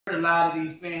a lot of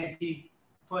these fans keep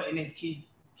putting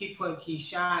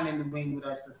Keyshawn in the ring with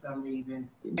us for some reason,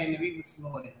 and we would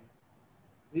slaughter him.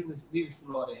 We would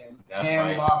slaughter him.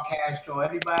 And Mark Castro,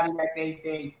 everybody that they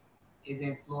think is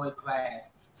in Floyd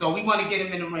class. So we want to get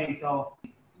him in the ring. So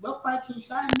we'll fight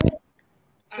Keyshawn.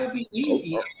 It'll be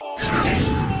easy.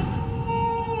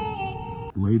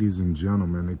 Ladies and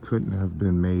gentlemen, it couldn't have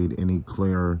been made any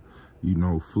clearer. You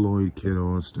know, Floyd Kid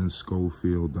Austin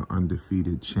Schofield, the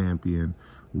undefeated champion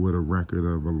with a record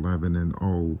of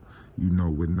 11-0, you know,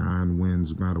 with 9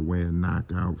 wins by the way of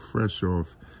knockout, fresh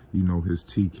off, you know, his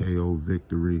TKO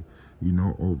victory, you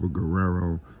know, over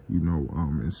Guerrero, you know,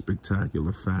 in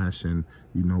spectacular fashion.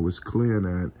 You know, it's clear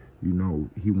that, you know,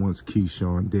 he wants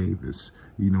Keyshawn Davis.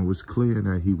 You know, it's clear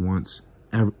that he wants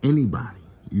anybody.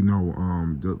 You know,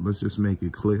 let's just make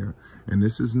it clear. And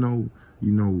this is no,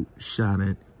 you know, shot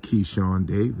at Keyshawn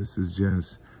Davis. It's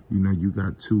just, you know, you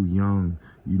got 2 young,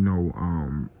 you know,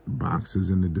 boxers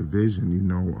in the division, you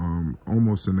know,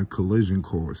 almost in a collision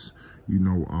course. You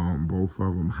know, both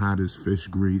of them hot as fish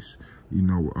grease. You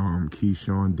know,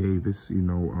 Keyshawn Davis, you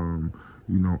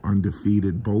know,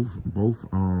 undefeated. Both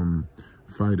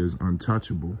fighters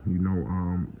untouchable, you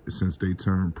know, since they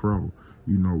turned pro.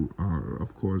 You know,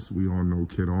 of course, we all know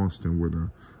Kid Austin with a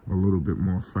little bit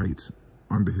more fights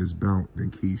under his belt than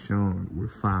Keyshawn,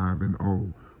 with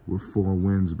 5-0, with 4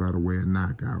 wins by the way of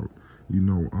knockout. You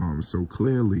know, so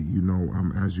clearly, you know,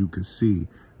 as you can see,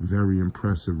 very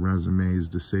impressive resumes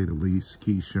to say the least.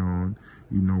 Keyshawn,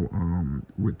 you know,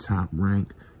 with Top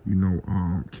Rank, you know,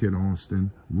 Kid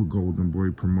Austin with Golden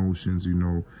Boy Promotions. You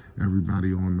know,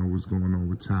 everybody all know what's going on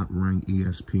with Top Rank,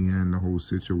 ESPN, the whole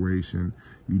situation.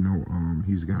 You know,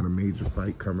 he's got a major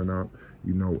fight coming up,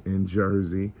 you know, in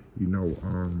Jersey, you know,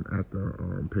 at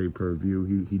the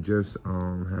pay-per-view. He just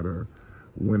had a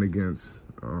win against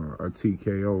a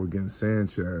TKO against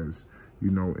Sanchez, you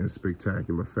know, in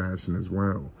spectacular fashion as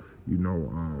well. You know,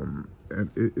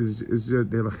 and it's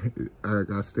just, like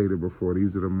I stated before,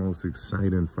 these are the most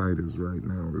exciting fighters right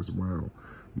now as well.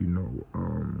 You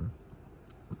know,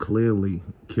 clearly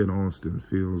Kid Austin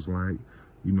feels like,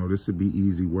 you know, this would be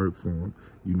easy work for him.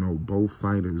 You know, both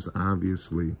fighters,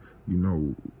 obviously, you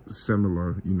know,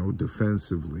 similar, you know,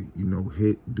 defensively, you know,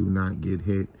 hit, do not get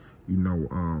hit. You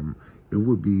know, it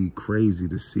would be crazy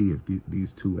to see if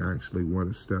these two actually want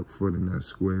to step foot in that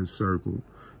square circle,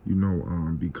 you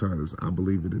know, because I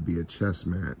believe it'd be a chess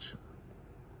match.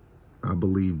 I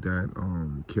believe that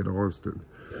Kid Austin,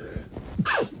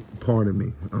 pardon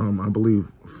me, I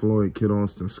believe Floyd Kid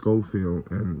Austin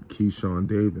Schofield and Keyshawn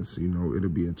Davis, you know, it'll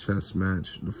be a chess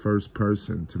match. The first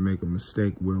person to make a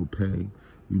mistake will pay.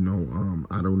 You know,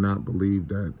 I do not believe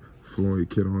that Floyd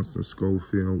Kid Austin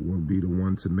Schofield will be the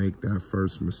one to make that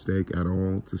first mistake at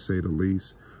all, to say the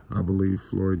least. I believe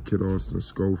Floyd Kid Austin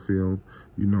Schofield,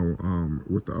 you know,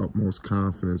 with the utmost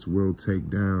confidence will take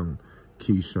down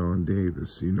Keyshawn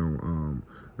Davis, you know,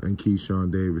 and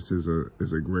Keyshawn Davis is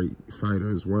a great fighter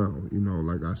as well. You know,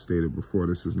 like I stated before,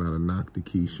 this is not a knock to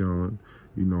Keyshawn.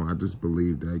 You know, I just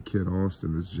believe that Kid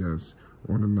Austin is just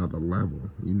on another level.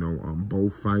 You know,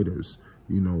 both fighters,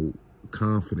 you know,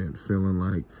 confident, feeling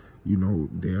like, you know,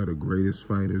 they are the greatest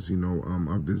fighters, you know,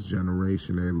 of this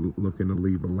generation. They're looking to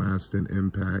leave a lasting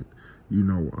impact. You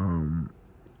know,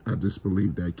 I just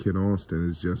believe that Kid Austin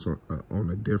is just on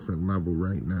a different level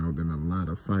right now than a lot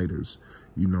of fighters,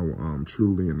 you know,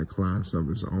 truly in a class of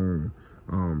his own,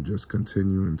 just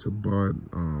continuing to bud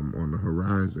on the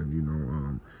horizon. You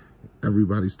know,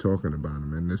 everybody's talking about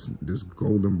him, and this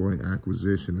Golden Boy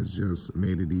acquisition has just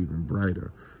made it even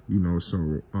brighter. You know,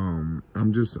 so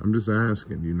I'm just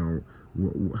asking, you know,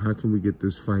 how can we get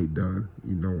this fight done?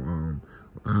 You know,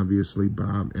 obviously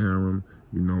Bob Arum,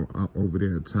 you know, over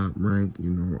there at Top Rank,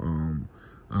 you know,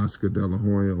 Oscar De La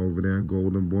Hoya over there at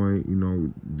Golden Boy, you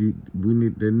know,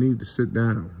 they need to sit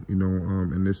down, you know,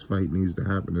 and this fight needs to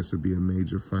happen. This would be a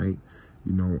major fight.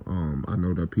 You know, I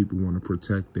know that people want to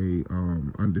protect their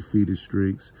undefeated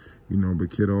streaks, you know,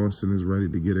 but Kid Austin is ready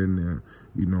to get in there.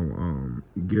 You know,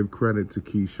 give credit to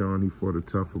Keyshawn. He fought a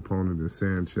tough opponent in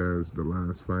Sanchez the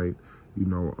last fight. You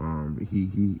know,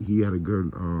 he had a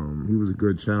good, he was a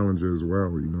good challenger as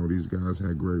well. You know, these guys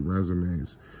had great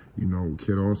resumes. You know,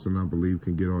 Kid Austin, I believe,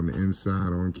 can get on the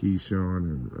inside on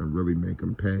Keyshawn and really make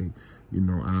him pay. You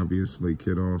know, obviously,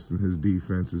 Kid Austin, his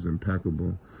defense is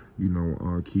impeccable. You know,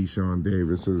 Keyshawn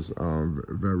Davis is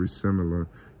very similar,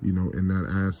 you know, in that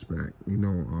aspect. You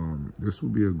know, this will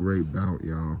be a great bout,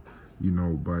 y'all. you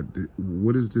know, but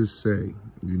what does this say,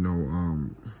 you know,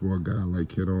 for a guy like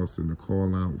Kid Austin to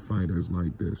call out fighters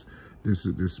like this?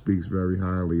 This speaks very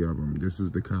highly of him. This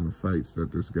is the kind of fights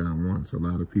that this guy wants. A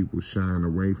lot of people shying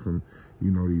away from,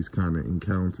 you know, these kind of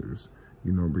encounters,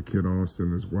 you know, but Kid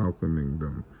Austin is welcoming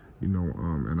them, you know,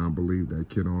 and I believe that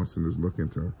Kid Austin is looking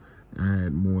to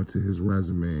add more to his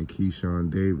resume, and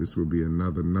Keyshawn Davis would be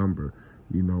another number,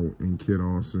 you know, in Kid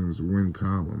Austin's win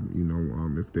column, you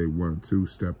know, if they want to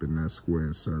step in that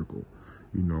square circle,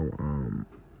 you know,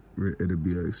 it'd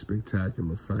be a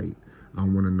spectacular fight. I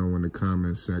want to know in the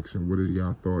comment section, what are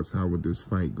y'all thoughts? How would this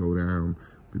fight go down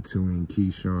between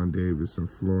Keyshawn Davis and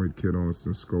Floyd Kid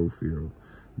Austin Schofield?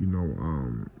 You know,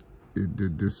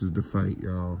 this is the fight,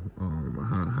 y'all.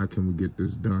 How can we get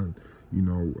this done? You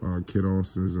know, Kid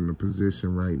Austin is in a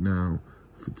position right now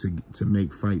to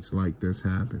make fights like this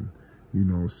happen. You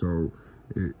know, so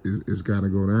it's got to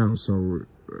go down. So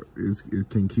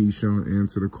can Keyshawn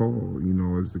answer the call? You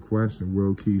know, is the question.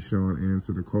 Will Keyshawn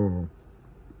answer the call?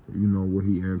 You know, will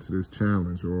he answer this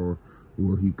challenge, or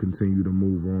will he continue to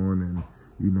move on and,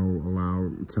 you know, allow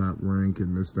Top Rank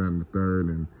and this, that, and the third?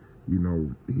 And, you know,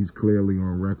 he's clearly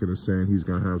on record of saying he's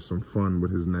going to have some fun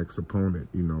with his next opponent.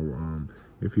 You know,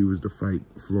 if he was to fight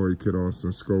Floyd Kid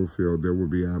Austin Schofield, there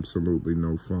would be absolutely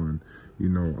no fun. You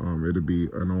know, it'd be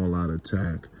an all-out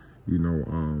attack. You know,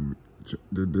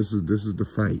 this is the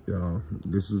fight, y'all.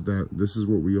 This is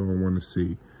what we all want to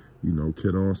see. You know,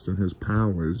 Kid Austin, his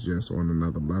power is just on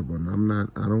another level. And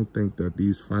I don't think that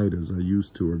these fighters are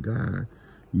used to a guy,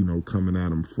 you know, coming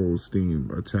at him full steam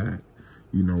attack.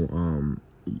 You know,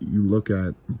 you look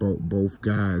at both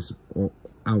guys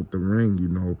out the ring, you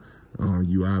know,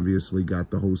 you obviously got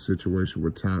the whole situation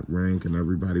with Top Rank and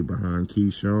everybody behind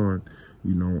Keyshawn.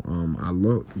 You know, I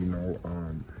look, you know,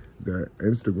 the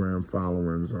Instagram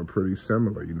followings are pretty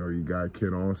similar. You know, you got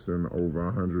Kid Austin over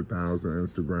 100,000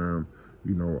 Instagram,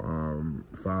 you know,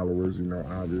 followers. You know,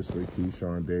 obviously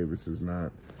Keyshawn Davis is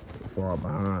not far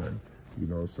behind, you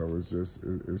know, so it's just,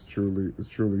 it's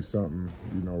truly something,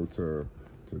 you know, to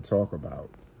talk about.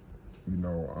 You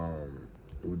know,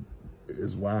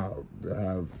 it's wild to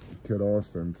have Kid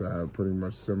Austin to have pretty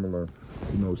much similar,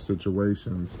 you know,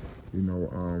 situations, you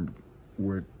know,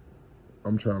 with,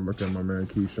 I'm trying to look at my man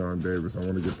Keyshawn Davis. I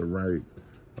want to get the right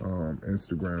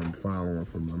Instagram following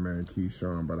from my man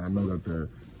Keyshawn, but I know that they're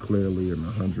clearly in the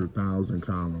 100,000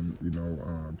 column, you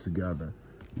know, together,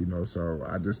 you know, so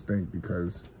I just think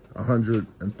because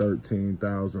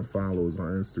 113,000 followers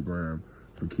on Instagram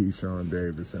for Keyshawn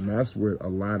Davis, and that's with a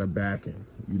lot of backing,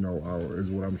 you know, is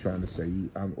what I'm trying to say.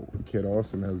 Kid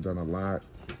Austin has done a lot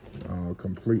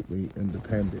completely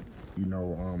independent. You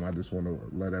know, I just want to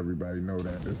let everybody know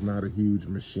that there's not a huge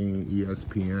machine,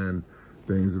 ESPN,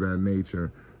 things of that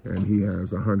nature, and he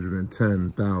has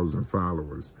 110,000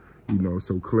 followers. You know,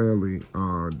 so clearly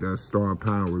that star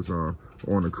powers are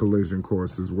on a collision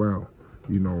course as well.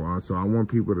 You know, so I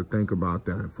want people to think about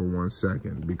that for 1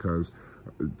 second, because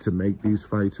to make these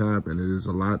fights happen, it is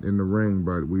a lot in the ring,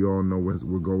 but we all know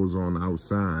what goes on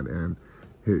outside. And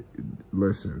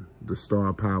listen, the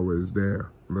star power is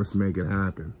there. Let's make it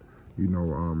happen. You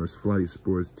know, it's Flight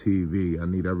Sports TV. I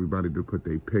need everybody to put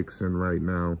their picks in right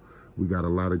now. We got a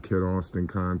lot of Kid Austin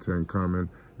content coming.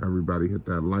 Everybody hit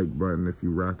that like button if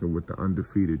you're rocking with the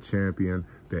undefeated champion,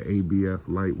 the ABF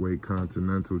lightweight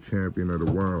continental champion of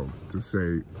the world,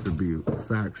 to be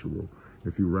factual.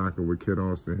 If you're rocking with Kid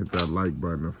Austin, hit that like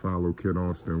button and follow Kid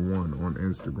Austin 1 on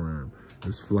Instagram.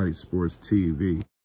 It's Flight Sports TV.